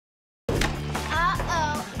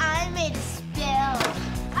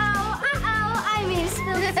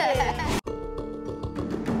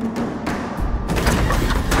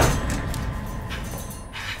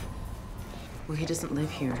Well, he doesn't live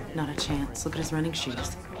here. Not a chance. Look at his running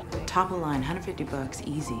shoes. Top of line, $150,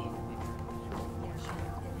 easy.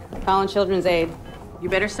 Calling Children's Aid. You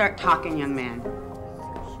better start talking, young man.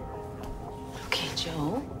 Okay,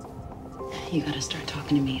 Joe. You gotta start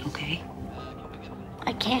talking to me, okay?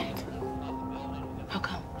 I can't. How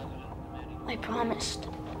come? I promised.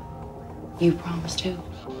 You promised who?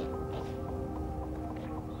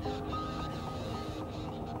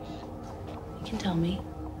 You can tell me.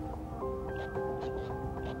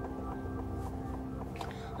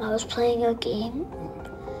 I was playing a game,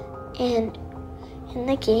 and in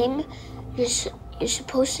the game, you're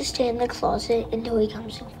supposed to stay in the closet until he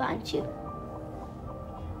comes and finds you.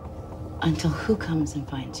 Until who comes and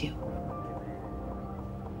finds you?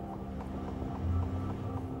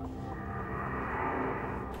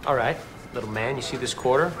 All right, little man, you see this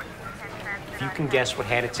quarter? If you can guess what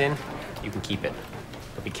hat it's in, you can keep it.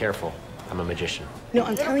 But be careful, I'm a magician. No,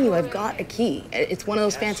 I'm telling you, I've got a key. It's one of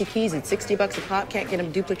those fancy keys. It's $60 a pop. Can't get them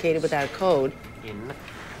duplicated without a code. In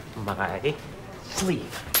my sleeve.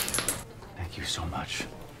 Thank you so much.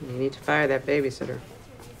 You need to fire that babysitter.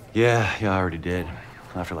 Yeah, I already did.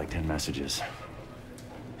 After like 10 messages.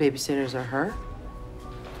 Babysitters are her?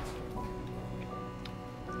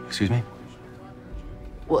 Excuse me?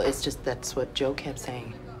 Well, it's just that's what Joe kept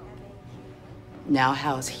saying. Now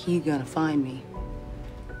how's he gonna find me?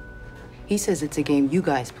 He says it's a game you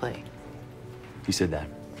guys play. He said that.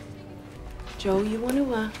 Joe, you want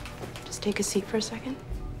to just take a seat for a second?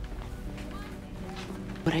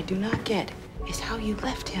 What I do not get is how you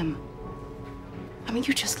left him. I mean,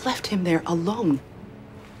 you just left him there alone.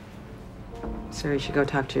 Sir, you should go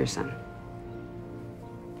talk to your son.